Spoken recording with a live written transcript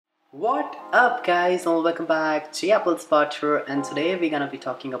What up guys, and welcome back to Apple Spotter, and today we're gonna be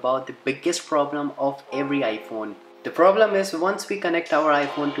talking about the biggest problem of every iPhone. The problem is once we connect our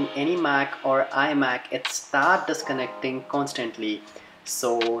iPhone to any Mac or iMac, it starts disconnecting constantly.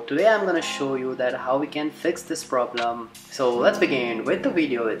 So today I'm gonna show you that how we can fix this problem. So let's begin with the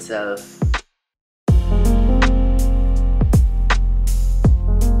video itself.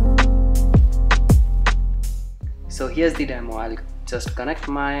 So here's the demo. I'll just connect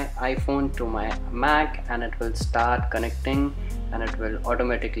my iPhone to my Mac and it will start connecting, and it will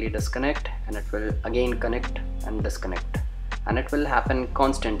automatically disconnect, and it will again connect and disconnect, and it will happen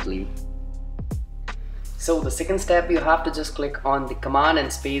constantly. So the second step, you have to just click on the command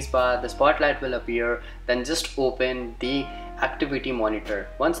and space bar. The spotlight will appear, then just open the activity monitor.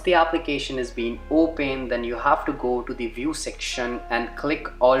 Once the application is being opened, then you have to go to the view section and click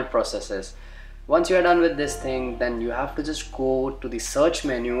all processes. Once you are done with this thing, then you have to just go to the search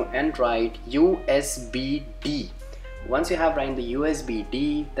menu and write USB-D. Once you have written the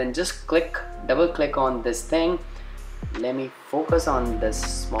USB-D, then just double click on this thing. Let me focus on this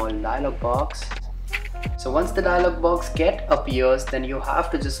small dialog box. So once the dialog box appears, then you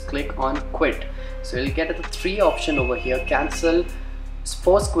have to just click on quit. So you'll get the three options over here: cancel,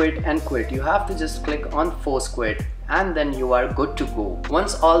 force quit and quit. You have to just click on force quit, and then you are good to go.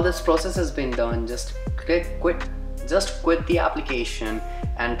 Once all this process has been done, just click quit. Just quit the application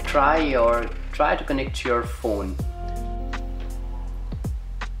and try to connect your phone.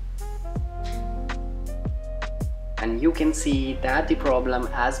 And you can see that the problem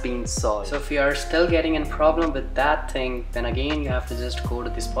has been solved. So if you are still getting a problem with that thing, then again you have to just go to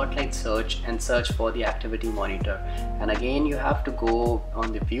the spotlight search and search for the activity monitor, and again you have to go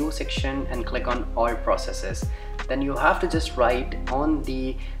on the view section and click on all processes. Then you have to just write on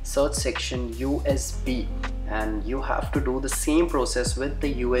the search section USB, and you have to do the same process with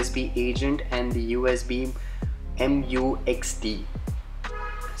the USB agent and the USB MUXD.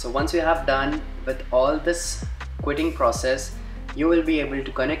 So once you have done with all this quitting process, you will be able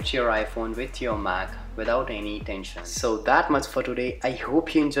to connect your iPhone with your Mac without any tension. So that much for today. I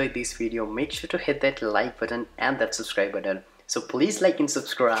hope you enjoyed this video. Make sure to hit that like button and that subscribe button. So please like and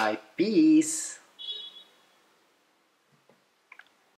subscribe. Peace.